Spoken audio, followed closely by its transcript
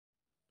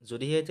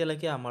যদিহে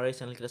এতিয়ালৈকে আমাৰ এই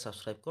চেনেলকেইটা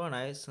ছাবস্ক্ৰাইব কৰা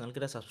নাই,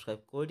 চেনেলকেইটা ছাবস্ক্ৰাইব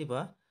কৰি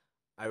দিবা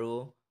আৰু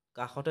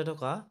কাষতে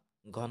থকা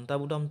ঘণ্টা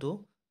বুটামটো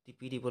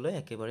টিপি দিবলৈ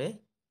একেবাৰে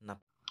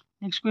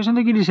নেক্সট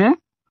কুৱেশ্যনটো কি দিছে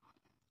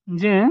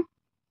যে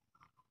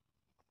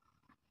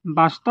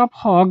বাস্তৱ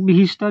সহগ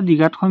বিশিষ্ট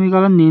দ্বিঘাত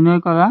সমীকৰণ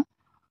নিৰ্ণয় কৰা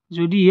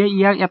যদিহে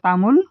ইয়াৰ এটা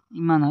মূল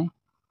ইমান হয়।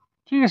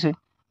 ঠিক আছে,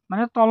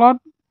 মানে তলত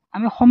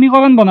আমি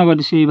সমীকৰণ বনাব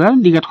দিছে, এইবাৰ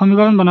দ্বিঘাত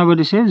সমীকৰণ বনাব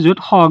দিছে য'ত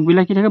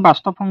সহগবিলাক কি থাকে,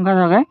 বাস্তৱ সংখ্যা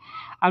থাকে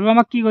আৰু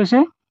আমাক কি কৈছে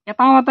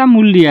এটা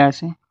মূল দিয়া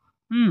আছে।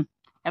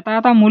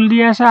 এটা মূল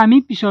দিয়া আছে, আমি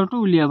পিছৰটো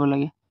উলিয়াব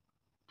লাগে।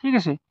 ঠিক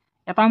আছে,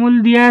 এটা মূল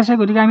দিয়া আছে,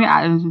 গতিকে আমি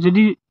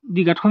যদি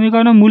দ্বিঘাত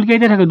সমীকৰণৰ মূল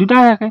কেইটা থাকে, দুটা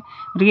থাকে,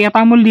 গতিকে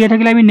এটা মূল দিয়া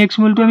থাকিলে আমি নেক্সট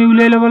মূলটো আমি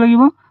উলিয়াই ল'ব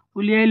লাগিব।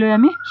 উলিয়াই লৈ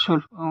আমি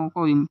সলভ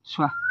কৰিম।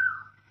 চোৱা,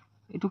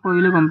 এইটো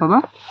কৰিলে গম পাবা।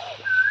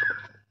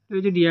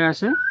 এইটো দিয়া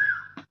আছে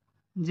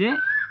যে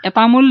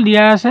এটা মূল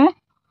দিয়া আছে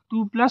 2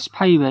 +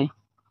 5i।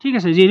 ঠিক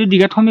আছে, যিহেতু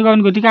দ্বিঘাত সমীকৰণ,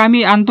 গতিকে আমি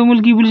আনটো মূল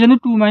কি বুলি জানো,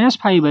 2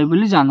 - 5i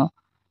বুলি জানো।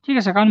 ঠিক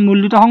আছে, কাৰণ মূল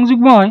দুটা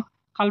সংযুগ্ম হয়,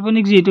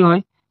 কাল্পনিক যিহেতু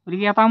হয়,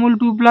 গতিকে এটা মূল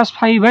 2 +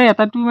 5i,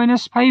 এটা 2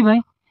 - 5i।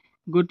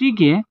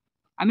 গতিকে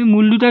আমি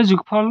মূল দুটাৰ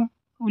যোগফল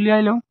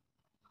উলিয়াই লওঁ।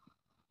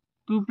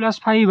 2 +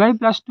 5i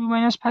 + 2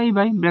 -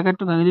 5i,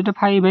 ব্ৰেকেটটো ভাঙি দিওঁতে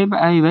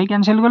 5i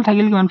কেঞ্চেল গ'ল,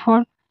 থাকিল কিমান 4।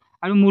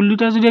 আৰু মূল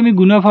দুটা যদি আমি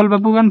গুণফল বা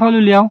পূৰণফল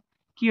উলিয়াওঁ,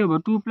 কি হ'ব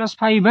 2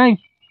 + 5i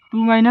 2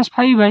 -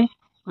 5i,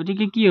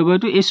 গতিকে কি হ'ব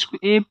এইটো a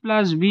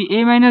 + b a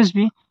 - b,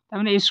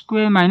 তাৰমানে a²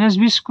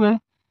 - b²,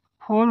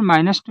 4 -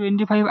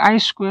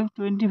 25i²,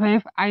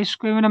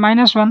 25i² মানে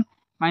 -1,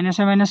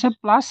 মাইনাছে মাইনাছে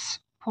প্লাছ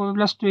 4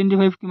 +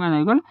 25 কিমান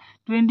হৈ গ'ল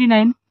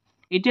 29।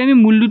 এতিয়া আমি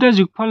মূল দুটাৰ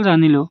যোগফল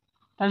জানিলোঁ,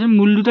 তাৰপিছত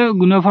মূল দুটাৰ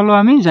গুণফলো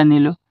আমি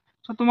জানিলোঁ।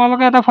 চ'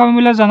 তোমালোকে এটা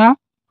ফৰ্মুলা জানা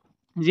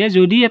যে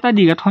যদি এটা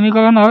দ্বিঘাত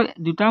সমীকৰণৰ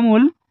দুটা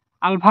মূল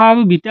আলফা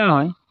আৰু বিটা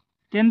হয়,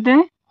 তেন্তে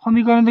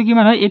সমীকৰণটো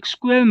কিমান হয়, x²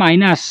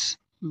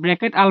 -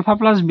 bracket ULFA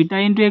plus beta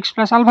into x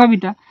plus ULFA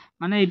beta.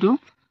 মানে এইটো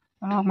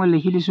মই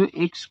লিখি দিছোঁ,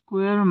 x²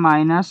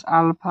 -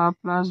 ULFA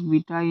plus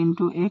beta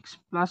into x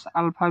plus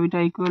ULFA beta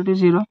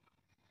 = 0।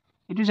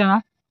 এইটো জানা,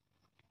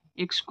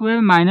 x²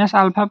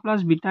 - ULFA plus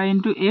beta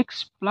into x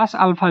plus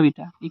ULFA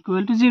beta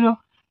 = 0।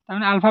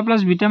 তাৰমানে আলফা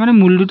প্লাছ বিটা মানে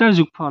মূল দুটাৰ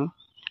যোগফল,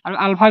 আৰু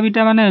আলফা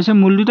বিটা মানে হৈছে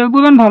মূল দুটাৰ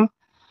পূৰণফল।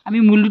 আমি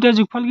মূল দুটাৰ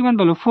যোগফল কিমান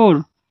পালোঁ, 4।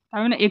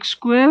 তাৰমানে x²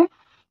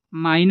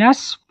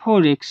 -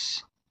 4x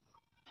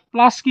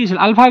প্লাছ কি আছিল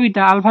আলফা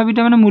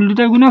বিটা মানে মূল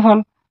দুটাৰ গুণফল,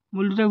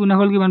 মূল দুটাৰ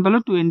গুণফল কিমান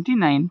পালোঁ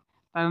 29।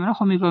 তাৰমানে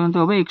সমীকৰণটো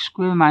হ'ব x² -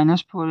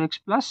 4x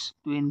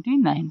 +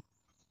 29।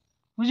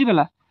 বুজি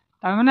পালা?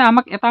 তাৰমানে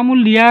আমাক এটা মূল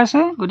দিয়া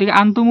আছে, গতিকে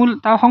আনটো মূল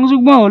তাৰ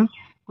সংযুগ্ম হ'ল,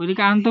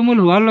 গতিকে আনটো মূল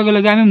হোৱাৰ লগে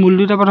লগে আমি মূল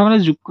দুটা প্ৰথমতে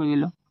যোগ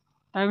কৰিলোঁ,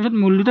 তাৰপিছত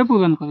মূল দুটা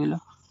পূৰণ কৰিলোঁ।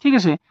 ঠিক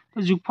আছে,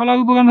 যোগফল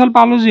আৰু পূৰণফল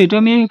পালোঁ যিহেতু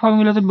আমি এই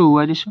ফৰ্মুলাটোত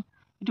বহুৱাই দিছোঁ।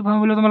 এইটো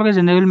ফৰ্মুলা তোমালোকে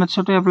জেনেৰেল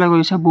মেথছতো এপ্লাই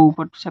কৰিছা,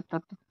 বহুপদ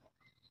চেপ্টাৰটো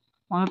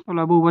মনত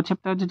পেলোৱা। বহুপদ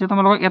চেপ্টাৰত যেতিয়া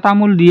তোমালোকক এটা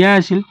মূল দিয়া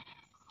আছিল,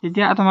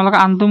 তেতিয়া তোমালোকে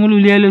আনটো মূল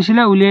উলিয়াই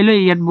লৈছিলা, উলিয়াই লৈ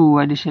ইয়াত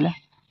বহুৱাই দিছিলা,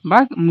 বা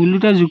মূল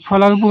দুটা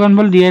যোগফল আৰু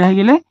পূৰণফল দিয়াই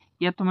থাকিলে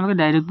ইয়াত তোমালোকে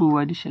ডাইৰেক্ট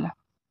বহুৱাই দিছিলা।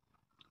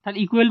 তাত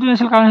ইকুৱেলটো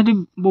নাছিল কাৰণ সেইটো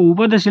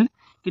বহুপদ আছিল,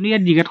 কিন্তু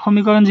ইয়াত দ্বিঘাত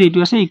সমীকৰণ যিহেতু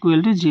আছে =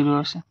 0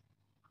 আছে।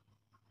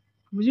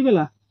 বুজি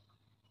পালা?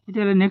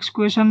 তেতিয়াহ'লে নেক্সট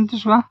কুৱেশ্যনটো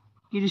চোৱা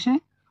কি দিছে।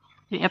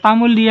 এটা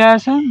মূল দিয়া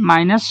আছে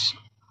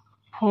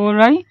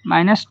 -4i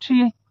 -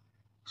 3i,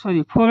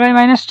 4i -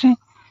 3।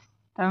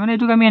 তাৰমানে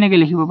এইটোক আমি এনেকৈ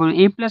লিখিব পাৰোঁ,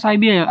 a +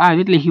 ib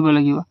আৰ্হিত লিখিব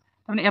লাগিব।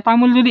 তাৰমানে এটা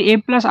মূল যদি a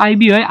 +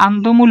 ib হয়,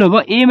 আনটো মূল হ'ব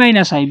a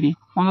 - ib,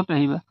 মনত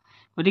ৰাখিবা।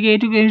 গতিকে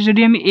এইটোক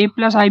যদি আমি a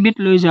 + ib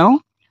লৈ যাওঁ,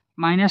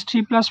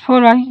 -3 +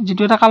 4i,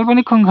 যিটো এটা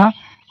কাল্পনিক সংখ্যা,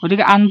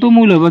 গতিকে আনটো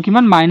মূল হ'ব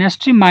কিমান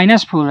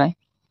 -3 - 4i।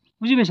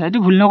 বুজি পাইছা? এইটো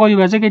ভুল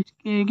নকৰিবা যে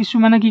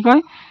কিছুমানে কি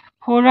কয়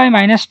 4i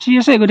 - 3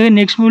 আছে, গতিকে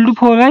নেক্সট মূলটো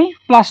 4i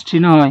 +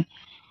 3 নহয়।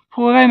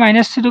 4i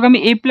 - 3টোক আমি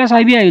a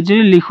 + ib আৰ্হিত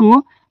যদি লিখোঁ,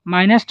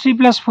 -3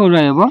 +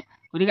 4i হ'ব,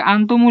 গতিকে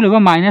আনটো মূল হ'ব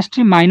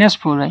 -3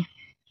 - 4i।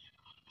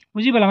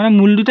 বুজি পালা? মানে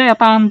মূল দুটা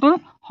এটা আনটোৰ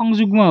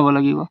সংযুগ্ম হ'ব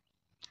লাগিব।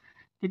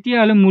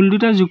 তেতিয়াহ'লে মূল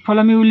দুটাৰ যোগফল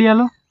আমি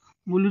উলিয়ালোঁ।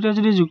 মূল দুটাৰ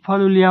যদি যোগফল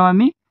উলিয়াওঁ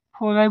আমি,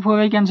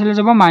 4i কেঞ্চেল হৈ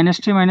যাব,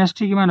 -3 -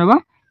 3 কিমান হ'ব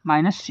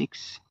 -6।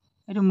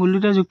 এইটো মূল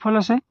দুটাৰ যোগফল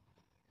আছে,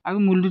 আৰু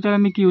মূল দুটাৰ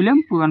আমি কি উলিয়াম,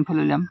 পূৰণফল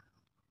উলিয়াম।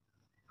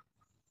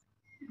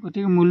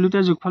 গতিকে মূল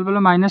দুটাৰ যোগফল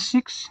পালোঁ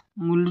 -6,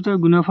 মূল দুটাৰ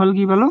গুণফল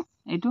কি পালোঁ,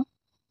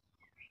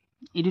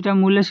 এই দুটা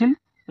মূল আছিল,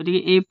 গতিকে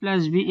a + b a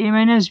 - b, a²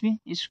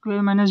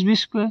 - b²,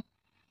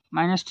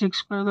 -3²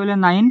 কৰিলে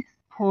 9,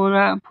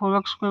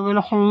 4x²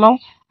 কৰিলে 16,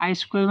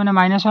 i² মানে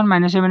 -1,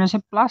 মাইনাছে মাইনাছে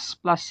প্লাছ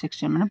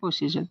 16 মানে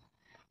 25 হ'ল।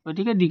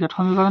 গতিকে দ্বিঘাত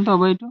সমীকৰণটো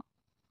হ'ব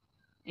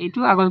এইটো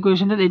আগৰ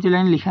কুৱেশ্যনটোত এইটো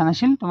লাইন লিখা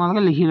নাছিল,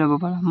 তোমালোকে লিখি ল'ব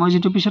পাৰা। মই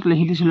যিটো পিছত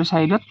লিখি দিছিলোঁ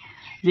ছাইডত,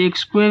 যে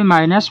x²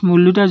 - মূল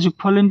দুটাৰ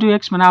যোগফল ইনটু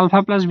x, মানে ULFA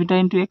plus beta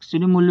into x,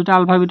 যদি মূল দুটা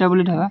আলফা বিটা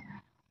বুলি ধৰা,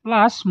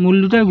 প্লাছ মূল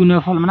দুটাৰ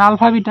গুণফল মানে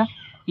আলফা বিটা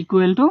 =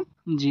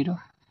 0।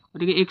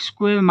 গতিকে x²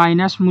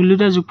 - মূল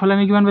দুটাৰ যোগফল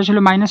আমি কিমান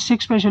পাইছিলোঁ,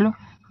 -6 পাইছিলোঁ,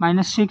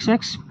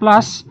 -6x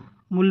প্লাছ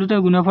মূল দুটাৰ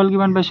গুণফল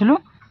কিমান পাইছিলোঁ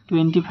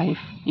 25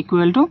 =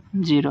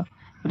 0।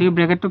 গতিকে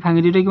ব্ৰেকেটটো ভাঙি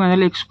দিওঁতে কিমান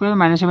হ'ল, x²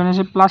 মাইনাছে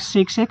মাইনাছে প্লাছ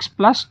 6x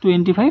প্লাছ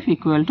 25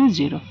 =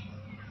 0।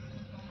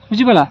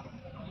 বুজি পালা?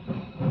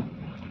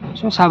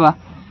 চ' চাবা,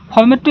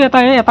 ফৰ্মেটটো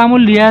এটাই, এটা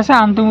মূল দিয়া আছে,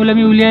 আনটো মূল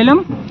আমি উলিয়াই ল'ম,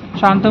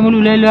 সো আন্তঃমূল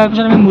উলিয়াই লোৱাৰ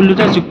পিছত আমি মূল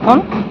দুটাৰ যোগফল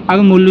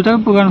আৰু মূল দুটাৰ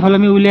পূৰণফল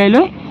আমি উলিয়াই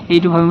লৈ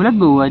এইটো ফৰ্মুলাত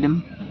বহুৱাই দিম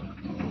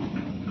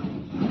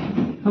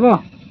হ'ব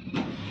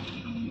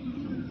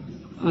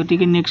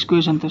গতিকে নেক্সট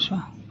কুৱেশ্যনটো চোৱা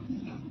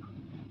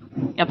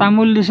এটা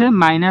মূল দিছে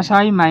 -1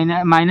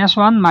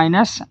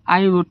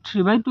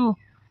 -i√3/2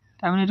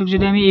 তাৰমানে এইটোক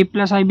যদি আমি a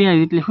 + ib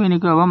আহিত লিখোঁ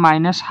এনেকৈ হ'ব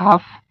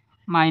 -½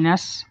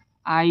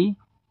 - i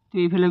তো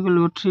এইফালে গ'ল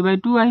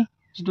 √3/2i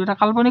যিটো এটা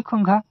কাল্পনিক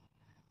সংখ্যা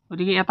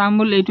গতিকে এটা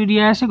মূল এইটো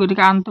দিয়া আছে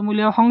গতিকে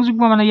আন্তঃমূলীয়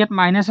সংযুগ্ম মানে ইয়াত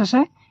মাইনাছ আছে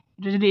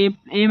এইটো যদি a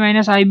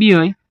 - ib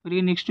হয়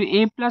গতিকে নেক্সটটো a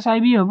 +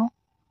 ib হ'ব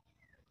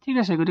ঠিক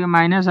আছে গতিকে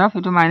 -½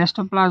 এইটো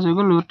মাইনাছটো প্লাছ হৈ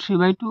গ'ল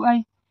 √3/2i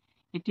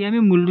এতিয়া আমি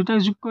মূল দুটা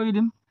যোগ কৰি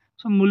দিম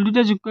সো মূল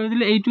দুটা যোগ কৰি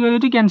দিলে এইটো আৰু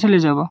এইটো কেনসেল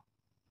হৈ যাব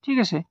ঠিক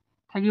আছে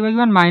থাকিব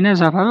কিমান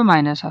 -½ আৰু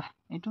 -½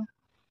 এইটো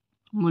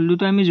মূল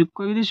দুটা আমি যোগ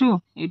কৰি দিছো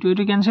এইটো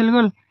এইটো কেনসেল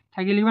গ'ল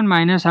থাকিলে কিমান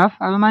 -½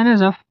 আৰু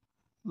 -½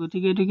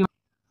 গতিকে এইটো কি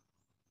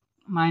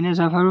 -½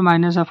 আৰু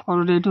 -½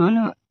 কৰোঁতে এইটো হ'ল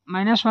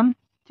 -1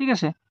 ঠিক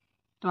আছে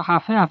তো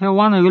হাফে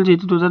 1 হৈ গ'ল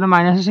যেহেতু দুটাতে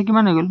মাইনাছ আছে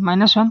কিমান হৈ গ'ল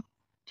 -1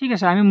 ঠিক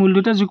আছে আমি মূল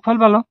দুটা যোগফল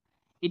পালোঁ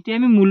এতিয়া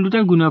আমি মূল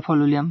দুটাৰ গুণফল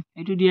উলিয়াম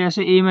এইটো দিয়া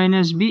আছে a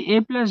 - b a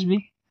 + b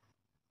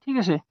ঠিক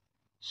আছে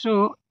সো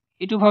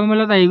এইটো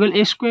ফৰ্মুলাত আহি গ'ল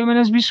a²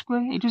 - b²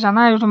 এইটো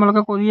জানাই আৰু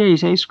তোমালোকে কৰি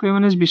আহিছা a²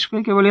 - b²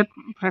 কেৱল ইয়াত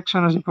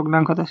ফ্ৰেকশ্যন আছে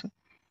ভগ্নাংশত আছে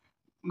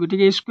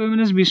গতিকে a²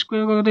 - b²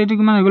 কৰোঁতে এইটো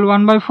কিমান হৈ গ'ল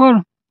 1/4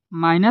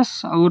 মাইনাছ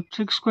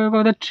 √3²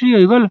 কৰোঁতে 3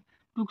 হৈ গ'ল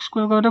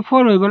 2² কৰোঁতে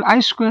 4 হৈ গ'ল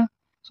i²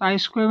 সো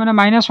i² মানে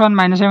 -1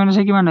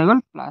 মাইনাছে কিমান হৈ গ'ল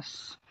প্লাছ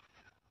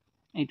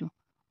এইটো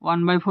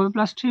 1/4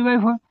 +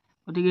 3/4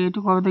 গতিকে এইটো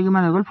কৰোঁতে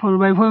কিমান হৈ গ'ল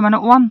 4/4 মানে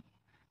 1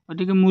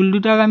 গতিকে মূল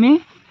দুটাক আমি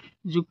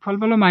যোগফল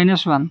পালোঁ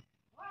 -1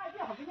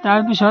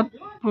 তাৰপিছত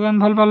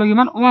পূৰণফল পালোঁ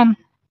কিমান 1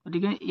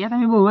 গতিকে ইয়াত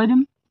আমি বহুৱাই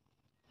দিম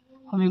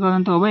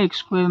সমীকৰণটো হ'ব x²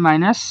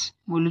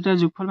 - মূল দুটাৰ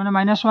যোগফল মানে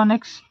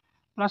 -1x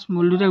প্লাছ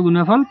মূল দুটাৰ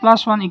গুণফল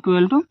 +1 =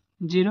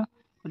 0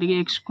 গতিকে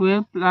x²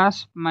 plus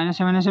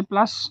 -a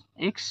plus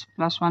x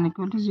plus 1 =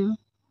 0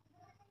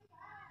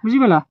 বুজি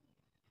পালা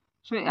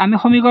সো আমি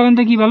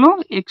সমীকৰণটো কি পালোঁ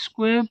x²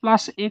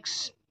 প্লাছ x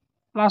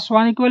প্লাছ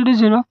 1 =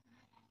 0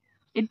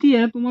 এতিয়া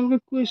তোমালোকে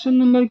কুৱেশ্যন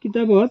নম্বৰ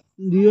কিতাপত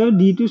 2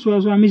 ডিটো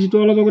চোৱাছো আমি যিটো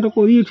অলপ আগতে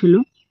কৰি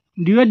উঠিলোঁ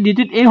 2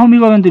 ডিটোত এই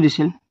সমীকৰণটো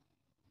দিছিল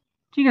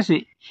ঠিক আছে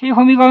সেই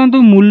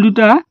সমীকৰণটোৰ মূল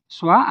দুটা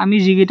চোৱা আমি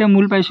যিকেইটা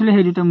মূল পাইছিলোঁ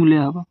সেই দুটা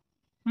মূলেই হ'ব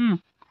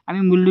আমি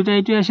মূল দুটা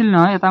এইটো আছিল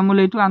নহয় এটা মূল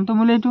এইটো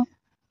আন্তঃমূল এইটো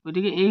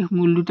গতিকে এই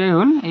মূল দুটাই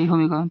হ'ল এই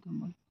সমীকৰণটোৰ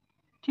মূল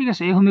ঠিক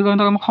আছে এই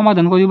সমীকৰণটোক আমাক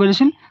সমাধান কৰিব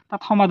দিছিল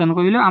তাত সমাধান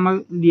কৰিলে আমাক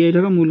দিয়াই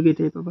থকা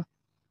মূলকেইটাই পাবা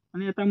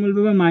মানে এটা মূল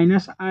পাবা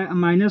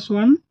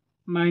 -1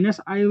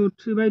 -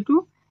 i√3/2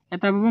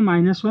 এটা পাবা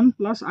 -1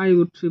 +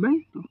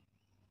 i√3/2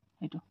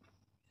 এইটো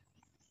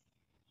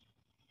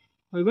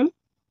হৈ গ'ল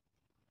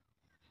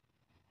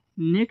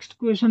নেক্সট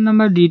কুৱেশ্যন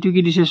নম্বৰ ডিটো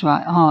কি দিছে চোৱা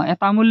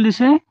এটা মূল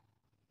দিছে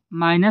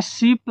 -c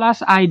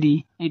 + id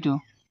এইটো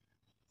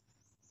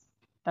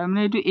তাৰমানে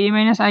এইটো a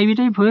 - ib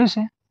টাইপ হৈ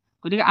আছে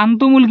গতিকে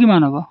আন্তঃমূল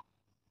কিমান হ'ব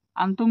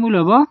আন্তঃমূল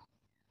হ'ব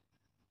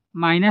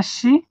 -c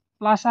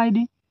 + id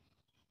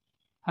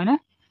হয়নে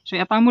সো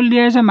এটা মূল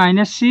দিয়া আছে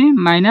 -c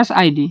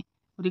 - id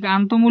গতিকে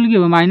আন্তঃমূল কি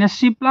হ'ব -c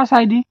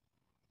 + id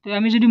তো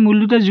আমি যদি মূল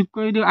দুটা যোগ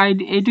কৰি দিওঁ id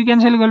এইটো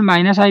কেনসেল গ'ল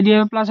 -id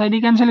আৰু +id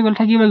কেনসেল গ'ল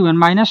থাকিব কিমান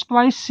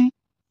 -2c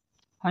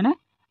হয়নে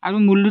আৰু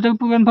মূল দুটাৰ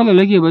পূৰণফল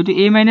হ'লে কি হ'ব এইটো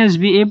a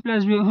 - b a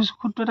 + b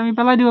সূত্ৰত আমি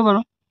পেলাই দিব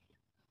পাৰোঁ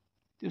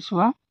তো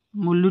চোৱা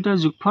মূল দুটাৰ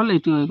যোগফল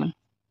এইটো হৈ গ'ল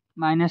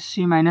 -c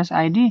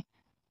 - id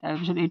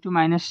তাৰপিছত এইটো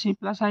 -c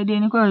 + id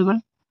এনেকুৱা হৈ গ'ল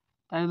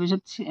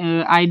তাৰপিছত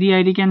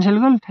id কেনসেল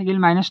গ'ল থাকিল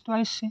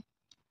 -2c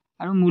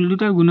আৰু মূল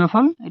দুটাৰ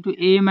গুণফল এইটো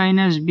a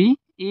 - b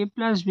a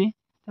 + b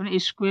তাৰমানে a²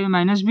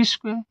 - b²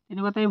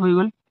 এনেকুৱা টাইপ হৈ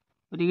গ'ল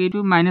গতিকে এইটো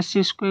 -c²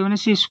 মানে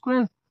c²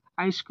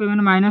 i²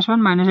 মানে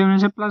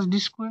 -1 - প্লাছ d²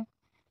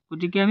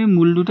 গতিকে আমি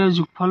মূল দুটাৰ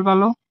যোগফল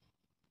পালোঁ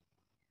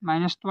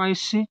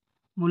 -2c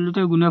মূল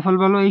দুটাৰ গুণফল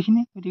পালোঁ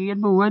এইখিনি গতিকে ইয়াত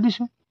বহুৱাই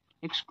দিছোঁ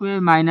x²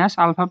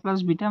 - আলফা প্লাছ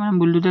বিটা মানে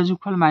মূল দুটাৰ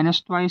যোগফল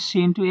 -2c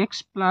 × x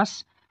প্লাছ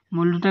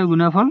মূল দুটাৰ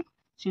গুণফল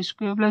c²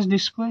 + d²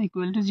 =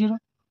 0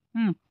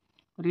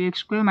 গতিকে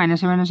x²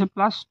 -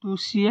 প্লাছ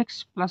 2cx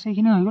প্লাছ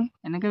এইখিনি হৈ গ'ল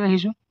এনেকৈ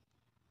ৰাখিছোঁ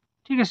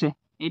ঠিক আছে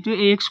এইটো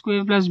ax²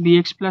 +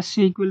 bx + c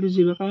 =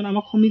 0 কাৰণ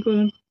আমাক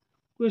সমীকৰণ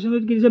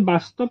কুৱেশ্যনত কি দিছে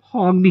বাস্তৱ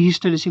সহগ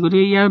বিশিষ্ট দিছে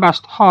গতিকে ইয়াৰ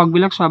বাস্তৱ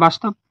সহগবিলাক চোৱা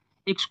বাস্তৱ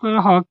x² ৰ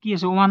সহগ কি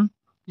আছে 1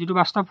 যিটো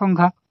বাস্তৱ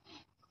সংখ্যা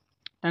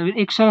তাৰপিছত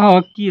x ৰ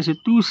সহগ কি আছে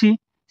 2c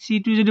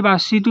c2 যদি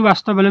c2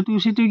 বাস্তৱ হ'লে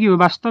 2c2 কি হ'ব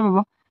বাস্তৱ হ'ব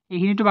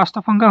এইখিনিতো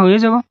বাস্তৱ সংখ্যা হৈয়ে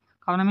যাব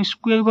কাৰণ আমি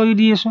স্কুৱেৰ কৰি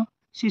দি আছোঁ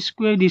c²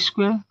 d²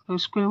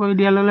 স্কুৱেৰ কৰি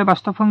দিয়াৰ লগে লগে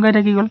বাস্তৱ সংখ্যাই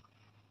থাকি গ'ল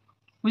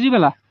বুজি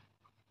পালা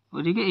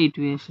গতিকে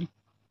এইটোৱে আছিল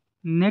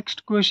নেক্সট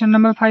কুৱেশ্যন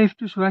নম্বৰ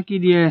 5টো চোৱা কি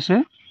দিয়া আছে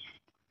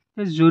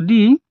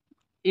যদি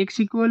x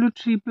 =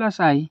 3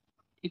 + i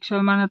x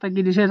ৰ মান এটা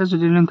কি দিছে এটা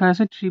জটিল সংখ্যা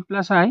আছে 3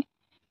 + i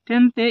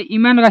তেন্তে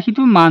ইমান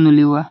ৰাশিটোৰ মান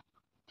উলিওৱা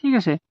ঠিক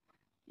আছে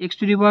x⁴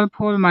 -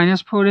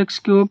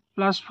 4x³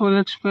 +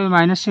 4x²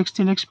 -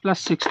 16x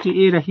 + 60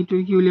 এই ৰাশিটোৰ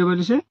কি উলিয়াব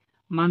দিছে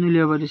মান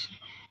উলিয়াব দিছে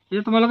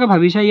এতিয়া তোমালোকে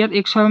ভাবিছা ইয়াত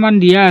x ৰ মান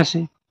দিয়া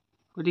আছে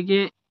গতিকে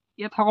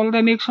ইয়াত সকলোতে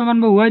আমি x ৰ মান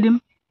বহুৱাই দিম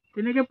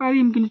তেনেকৈ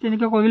পাৰিম কিন্তু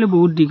তেনেকৈ কৰিলে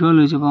বহুত দীঘল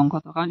হৈ যাব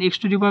অংকটো কাৰণ x⁴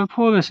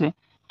 আছে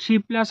 3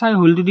 + i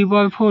whole to the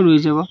power 4 হৈ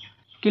যাব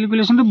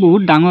ক্যালকুলেশনটো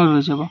বহুত ডাঙৰ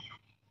হৈ যাব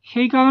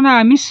সেই কাৰণে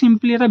আমি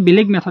সিম্পলি এটা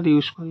বেলেগ মেথড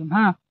ইউজ কৰিম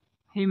হা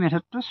সেই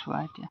মেথডটো চোৱা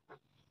এতিয়া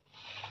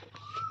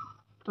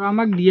তো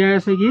আমাক দিয়া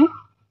আছে কি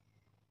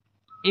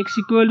x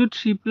 =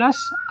 3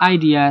 + i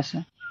দিয়া আছে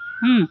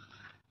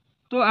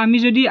তো আমি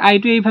যদি i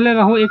টো এইফালে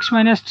ৰাখো x -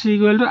 3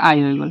 = i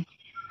হৈ গল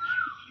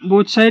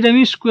both side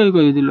আমি স্কয়াৰ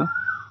কৰি দিলো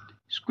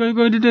স্কয়াৰ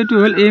কৰি দিতে এটো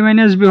হল a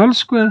 - b whole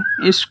square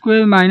a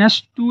square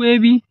 -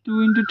 2ab 2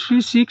 *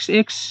 3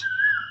 6x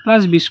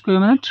 + b square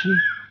মানে 3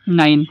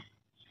 9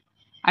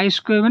 i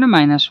স্কয়ার মানে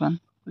 -1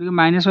 গতিকে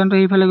 -1 টো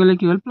এইফালে গলে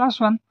কি হল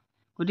 +1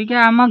 গতিকে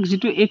আমাক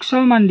যেটো x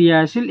ৰ মান দিয়া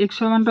আছিল x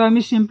ৰ মানটো আমি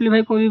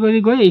সিম্পলিফাই কৰি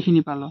গৈ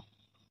এইখিনি পালো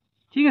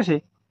ঠিক আছে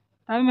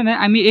তাৰ মানে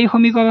আমি এই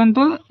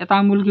সমীকৰণটো এটা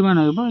মূল কিমান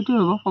হ'ব এটো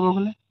হ'ব ক'ব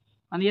গলে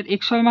মানে ইয়াত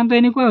x ৰ মানটো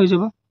এনেকুৱা হৈ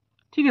যাব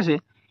ঠিক আছে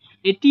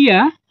এতিয়া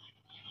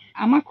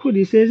আমাক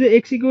খুদিছে যে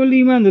x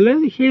 = ইমান হলে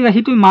সেই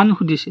ৰাশিটোৰ মান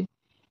খুদিছে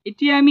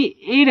এতিয়া আমি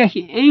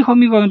এই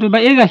সমীকৰণটো বা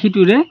এই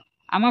ৰাশিটোৰে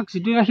আমাক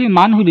যেটো ৰাশিৰ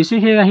মান খুদিছে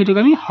সেই ৰাশিটোক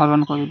আমি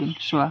হৰণ কৰি দিম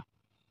চোৱা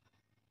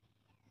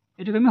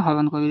এটোক আমি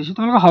হৰণ কৰি দিছো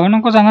তোমালোকে হৰণ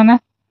অংক জানা না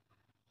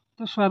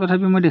তো চোৱা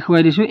তথাপি মই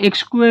দেখুৱাই দিছো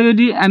x²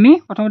 যদি আমি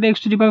প্ৰথমতে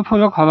x⁴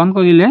 ক হৰণ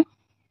কৰিলে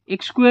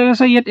x²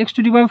 আছে ইয়াত x⁴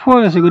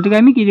 আছে গতিকে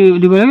আমি কি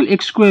দিব লাগিল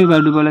x²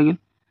 বাৰ দিব লাগিল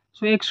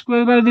সো x²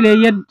 বাৰ দিলে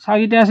ইয়াত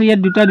 4টা আছে ইয়াত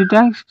দুটা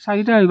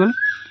 4টা হৈ গল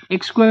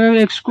x² আৰু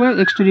x²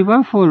 x⁴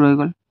 হৈ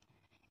গল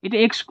এটা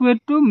x²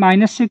 টো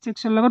 -6x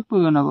ৰ লগত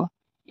পূৰণ হ'ব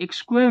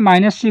x²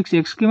 -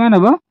 6x কিমান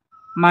হ'ব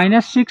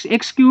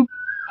 -6x³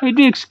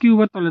 সেইটো x³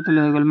 ৰ তলে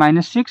হৈ গল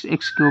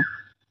 -6x³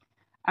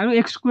 আৰু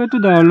x² টো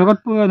 10 ৰ লগত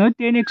পূৰণ হয়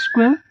 10x²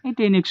 এই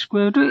 10x²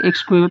 টো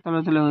x² ৰ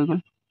তলে হৈ গল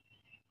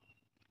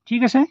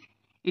ঠিক আছে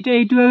এটা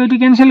এইটো আৰু এইটো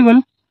কেনসেল গল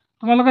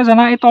তোমালোকে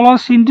জানা এই তলৰ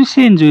চিনটো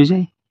চেঞ্জ হৈ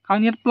যায়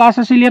কাৰণ ইয়াত প্লাস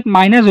আছিল ইয়াত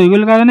মাইনাস হৈ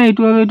গল কাৰণে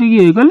এইটো আৰু এইটো কি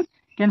হৈ গল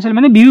কেনসেল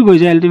মানে বিয়োগ হৈ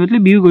যায় আলটিমেটলি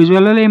বিয়োগ হৈ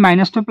যোৱাৰ লগে এই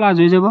মাইনাসটো প্লাস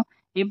হৈ যাব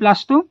এই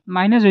প্লাসটো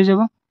মাইনাস হৈ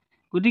যাব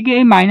গতিকে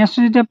এই মাইনাসটো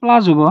যেতিয়া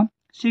প্লাস হ'ব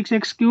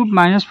 6x³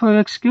 -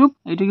 4x³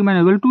 এইটো কিমান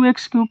হৈ গল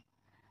 2x³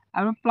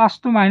 আৰু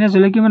প্লাসটো মাইনাস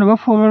হলে কিমান হ'ব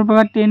 4 ৰ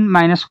পৰা 10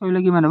 মাইনাস কৰিলে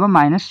কিমান হ'ব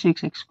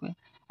 -6x²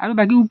 আৰু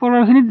বাকি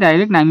ওপৰৰখিনি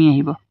ডাইৰেক্ট নামি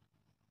আহিব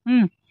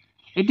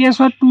এতিয়া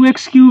চোৱা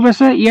 2x³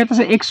 আছে ইয়াত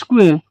আছে x²,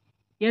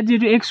 ইয়াত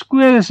যেটো x²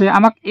 আছে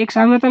আমাক x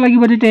আৰু এটা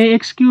লাগিব তেতিয়া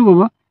x³ হ'ব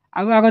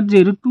আৰু আগত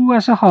যেটো 2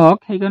 আছে হক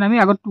সেইকাৰণে আমি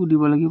আগত 2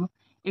 দিব লাগিব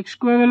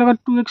x² ৰ লগত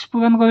 2x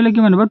পূৰণ কৰিলে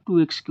কিমান হ'ব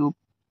 2x³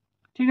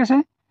 ঠিক আছে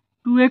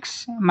 2x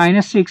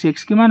 - 6x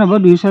কিমান হ'ব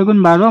 2 * 6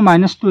 =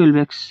 12 -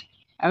 12x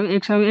আৰু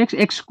x আৰু x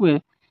x²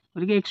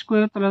 গতিকে x²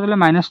 ৰ তলে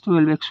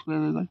 -12x²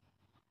 হৈ গল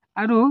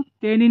আৰু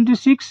 10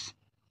 * 6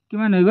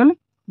 কিমান হৈ গল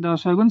 10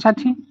 * 6 =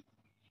 60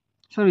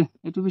 সৰি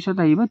এটো পিছত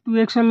আহিব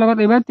 2x ৰ লগত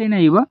এবাৰ 10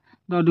 আহিব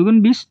 10 * 2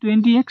 = 20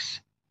 20x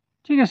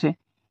ঠিক আছে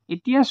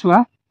এতিয়া চোৱা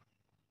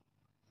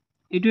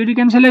এটো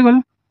কেনসেল হৈ গল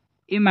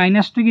এই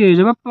মাইনাসটো কি হৈ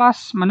যাব প্লাস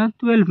মানে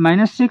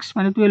 12 - 6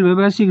 মানে 12 ৰ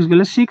পৰা 6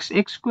 গলে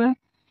 6x²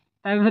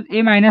 তাৰ পিছত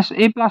এই মাইনাস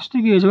এই প্লাসটো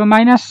কি হৈ যাব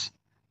মাইনাস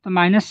তো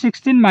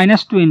 -16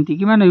 - 20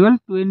 কিমান হৈ গল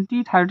 20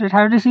 30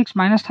 36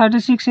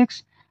 -36x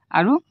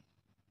আৰু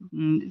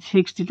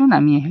 60 টো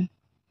নামি আহিল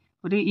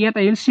গতিকে ইয়াত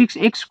আহিল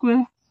 6x²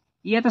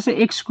 ইয়াত আছে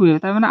x²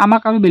 তাৰ মানে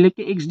আমাক আৰু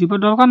বেলেগকে x দিব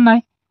দৰকাৰ নাই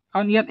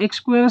কাৰণ ইয়াত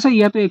x² আছে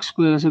ইয়াতো x²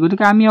 আছে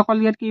গতিকে আমি অকল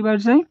ইয়াত কেইবাৰ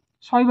যায়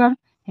 6 বাৰ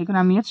সেইকাৰণে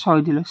আমি ইয়াত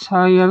 6 দিলো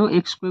 6 আৰু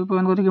x²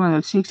 পূৰণ কৰি কিমান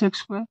হ'ল 6x²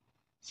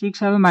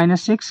 6 আৰু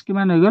 -6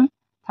 কিমান হৈ গল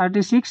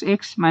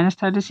 36x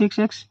 -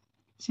 36x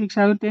 6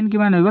 আৰু 10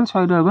 কিমান হৈ গল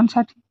 6 * 2 =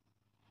 60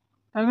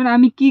 তাৰ মানে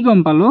আমি কি গম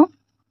পালো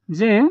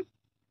যে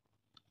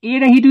এই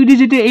ৰাশিটো দি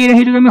যেতিয়া এই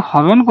ৰাশিটোক আমি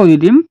হৰণ কৰি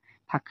দিম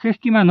ভাগশেষ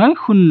কিমান হয়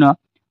 0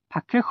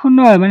 ভাগশেষ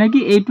 0 হয় মানে কি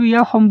এইটো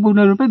ইয়া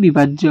সম্পূৰ্ণৰূপে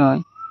বিভাজ্য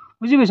হয়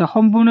বুজি পাইছা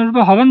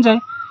সম্পূৰ্ণৰূপে হৰণ যায়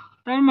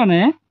তাৰ মানে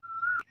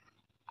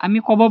আমি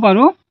ক'ব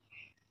পাৰো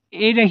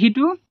এই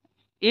ৰাশিটো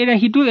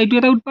এইটো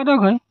এটা উৎপাদক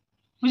হয়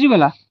বুজি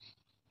পালা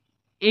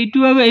এইটো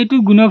আৰু এইটো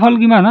গুণফল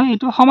কিমান হয়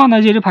এইটো সমান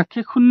হয় যেটো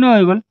ভাগশেষ 0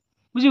 হৈ গল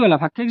বুজি পালা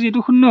ভাগশেষ যেটো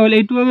 0 হ'ল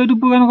এইটো আৰু এইটো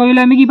পূৰণ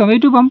কৰিলে আমি কি পাম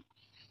এইটো পাম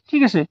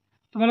ঠিক আছে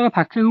তোমালোকে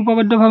ভাগশেষ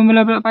উপপাদ্য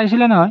ফৰ্মুলা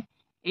পাইছিলা নহয়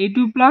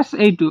এইটো প্লাস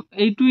এইটো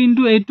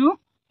ইনটু এইটো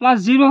প্লাস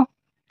 0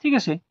 ঠিক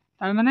আছে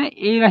তাৰ মানে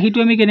এই ৰাশিটো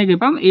আমি কেনেকৈ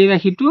পাম এই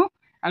ৰাশিটো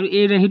আৰু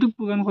এই ৰাশিটো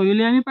পূৰণ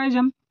কৰিলে আমি পাই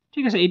যাম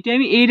ঠিক আছে এতিয়া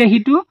আমি এই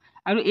ৰাশিটো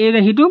আৰু এই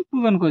ৰাশিটো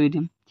পূৰণ কৰি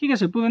দিম ঠিক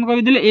আছে পূৰণ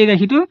কৰি দিলে এই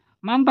ৰাশিটোৰ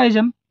মান পাই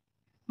যাম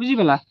বুজি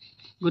পালা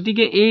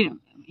গতিকে এই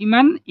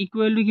ইমান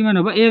ইকুৱেল টু কিমান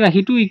হ'ব এই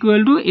ৰাশিটো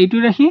ইকুৱেল টু এইটো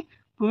ৰাশি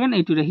পূৰণ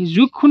এইটো ৰাশি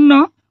যোগ 0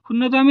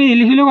 0 তো আমি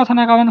নিলিখিলেও কথা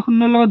নাই কাৰণ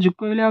 0 ৰ লগত যোগ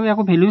কৰিলে আৰু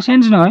একো ভ্যালু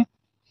চেঞ্জ নহয়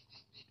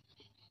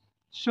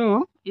সো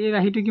এই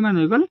ৰাশিটো কিমান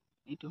হৈ গল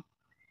এইটো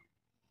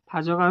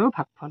ভাজক আৰু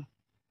ভাগফল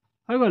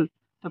হৈ গল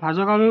তো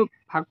ভাজক আৰু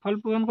ভাগফল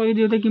পূৰণ কৰি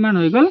দিওতে কিমান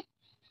হৈ গল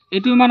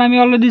এইটো মান আমি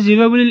অলৰেডি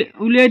 0 বুলি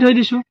উলিয়াই থৈ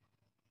দিছো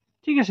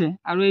ঠিক আছে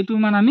আৰু এইটো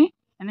মান আমি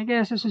এনেকৈ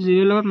আছে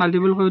 0 লগত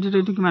মাল্টিপল কৰি দিওতে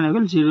এইটো কিমান হৈ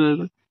গল 0 হৈ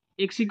গল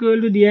x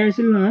 = দিয়া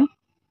আছিল নহয়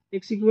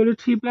x =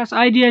 3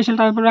 + i দিয়া আছিল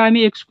তাৰ পৰা আমি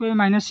x²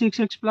 - 6x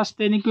 +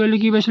 10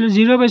 = কি পাইছিলো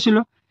 0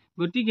 পাইছিলো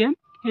গতিকে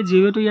এই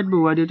 0 টো ইয়াত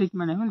বহুৱাই দিওতে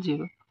কিমান হৈ গল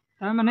 0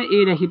 তাৰ মানে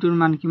এই ৰাশিটোৰ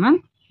মান কিমান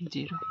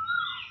 0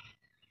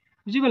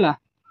 বুজি পালা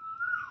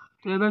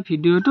তো এবাৰ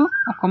ভিডিওটো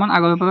অকমান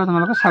আগৰ পৰা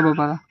তোমালোকে চাব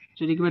পাৰা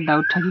যদি কিবা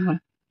ডাউট থাকি গল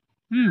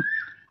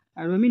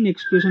আৰু আমি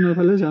নেক্সট কুৱেশ্যনৰ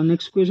ফালে যাওঁ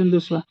নেক্সট কুৱেশ্যনটো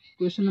চোৱা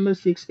কুৱেশ্যন নম্বৰ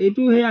 6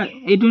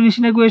 এইটো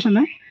নিচিনা কুৱেশ্যন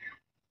হয়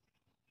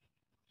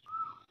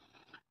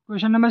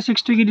কুৱেশ্যন নম্বৰ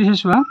 6টো কি দিছে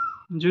চোৱা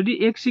যদি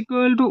x =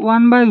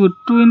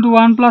 1/√2 *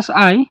 1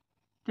 + i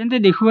তেন্তে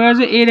দেখুওৱা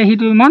যে এই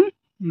ৰাশিটোৰ মান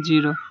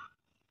 0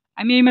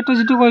 আমি এইমাত্ৰ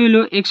যেটো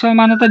কৰিলো x ৰ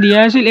মান এটা দিয়া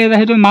আছিল এই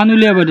ৰাশিটোৰ মান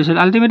উলিয়াব দিছিল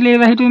আলটিমেটলি এই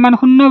ৰাশিটোৰ মান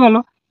 0 পালো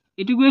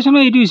এটো কুৱেশ্যন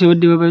এইটো হিচাপত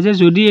দিব পাৰি যে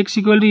যদি x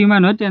 =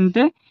 ইমান হয়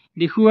তেন্তে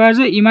দেখুওৱা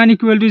যে ইমান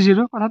 =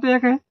 0 কথাটো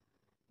একে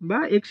বা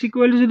x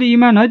 = যদি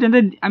ইমান হয় তেন্তে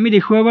আমি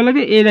দেখুৱাব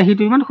লাগে এই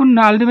ৰাশিটোৰ মান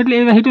 0 আলটিমেটলি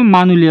এই ৰাশিটোৰ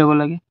মান উলিয়াব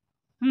লাগে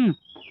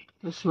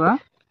তো চোৱা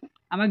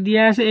আমাক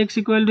দিয়া আছে x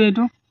 =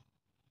 এইটো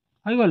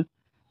হৈ গল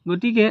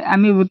গতিকে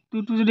আমি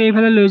 √2 যদি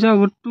এইফালে লৈ যাওঁ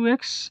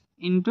 √2x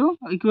 =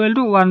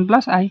 1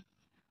 + i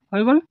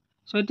হৈ গল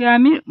সো এতিয়া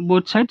আমি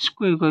বোথ সাইড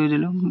স্কয়ার কৰি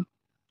দিলো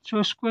সো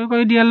স্কয়াৰ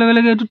কৰি দিয়াৰ লগে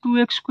লগে এটো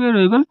 2x²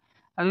 হৈ গল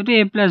আৰু এটো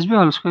a + b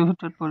হোল স্কয়াৰ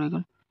ভিতৰত পৰি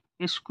গল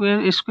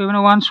a² মানে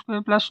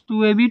 1² +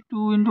 2ab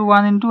 2 *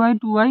 1 * i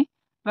 2i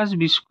 +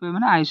 b²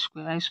 মানে i²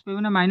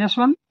 মানে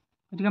 -1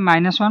 গতিকে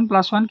 -1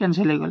 + 1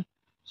 কেনসেল হৈ গল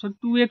সো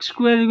 2x²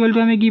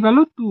 আমি কি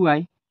পালো 2i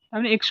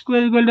তাৰমানে x²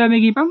 আমি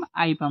কি পাম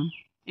i পাম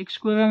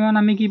x² মান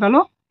আমি কি পালো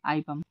i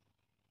পাম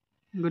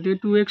গতিকে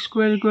 2x²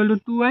 =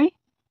 2i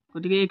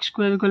গতিকে x²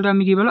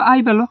 আমি কি পালো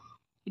i পালো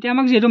এতিয়া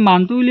আমাক যেটো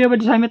মানটো উলিয়াব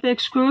দিছে আমি এটা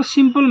x²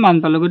 সিম্পল মান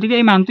পালো গতিকে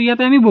এই মানটো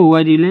ইয়াতে আমি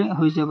বহুৱাই দিলে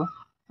হৈ যাব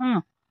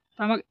তো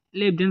আমাক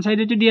লেফট হ্যান্ড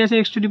সাইডে তো দিয়া আছে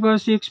x⁴ +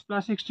 x⁴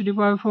 +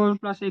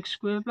 x²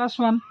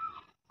 + 1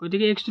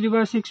 গতিকে x⁴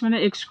 মানে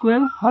x²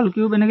 হোল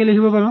কিউব এনেকৈ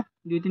লিখিব পাৰো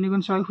 2 3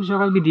 গুণ 6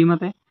 সূচকৰ বিধি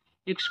মতে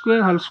x²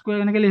 হোল স্কয়াৰ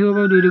এনেকৈ লিখিব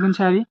পাৰো 2 2 গুণ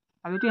 4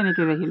 আৰু এটো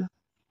এনেকৈ ৰাখিলো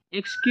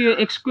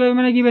x²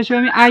 মানে কি পাইছো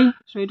আমি i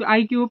সো এটো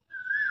i³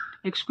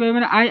 x²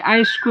 মানে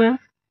i²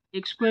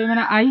 x²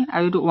 মানে i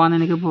আৰু এটো 1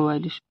 এনেকৈ বহুৱাই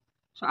দিছো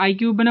সো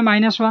i³ মানে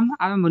 -1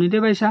 আৰম্ভণিতে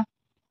পাইছা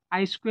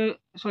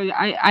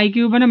i³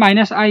 মানে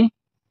 -i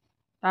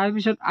তাৰ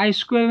পিছত i²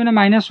 মানে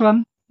 -1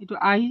 এটো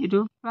i এটো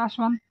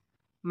 +1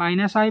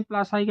 -i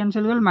 + i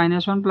কেনসেল হ'ল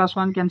 -1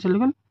 + 1 কেনসেল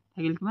হ'ল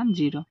থাকিল কিমান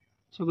 0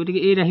 সো গতিকে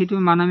এই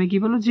ৰাশিটোৰ মান আমি কি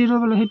পালো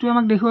 0 পালো হেতু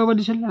আমাক দেখুৱাব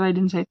দিছিল ৰাইট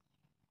হ্যান্ড সাইড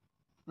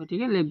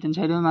গতিকে লেফট হ্যান্ড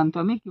সাইডৰ মানটো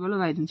আমি কি পালো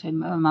ৰাইট হ্যান্ড সাইড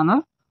মানৰ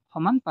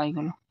সমান পাই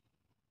গলো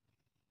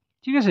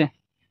ঠিক আছে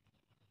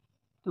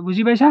তো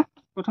বুজি পাইছা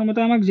প্ৰথমতে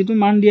আমাক যেটো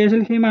মান দিয়া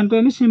আছিল সেই মানটো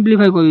আমি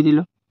সিম্পলিফাই কৰি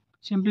দিলো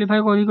সিম্পলিফাই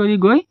কৰি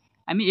গৈ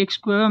আমি x²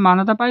 ৰ মান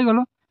এটা পাই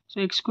গলো সো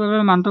x²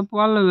 ৰ মানটো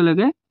পোৱাৰ লগে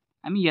লগে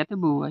আমি ইয়াতে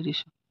বহুৱাই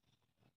দিছো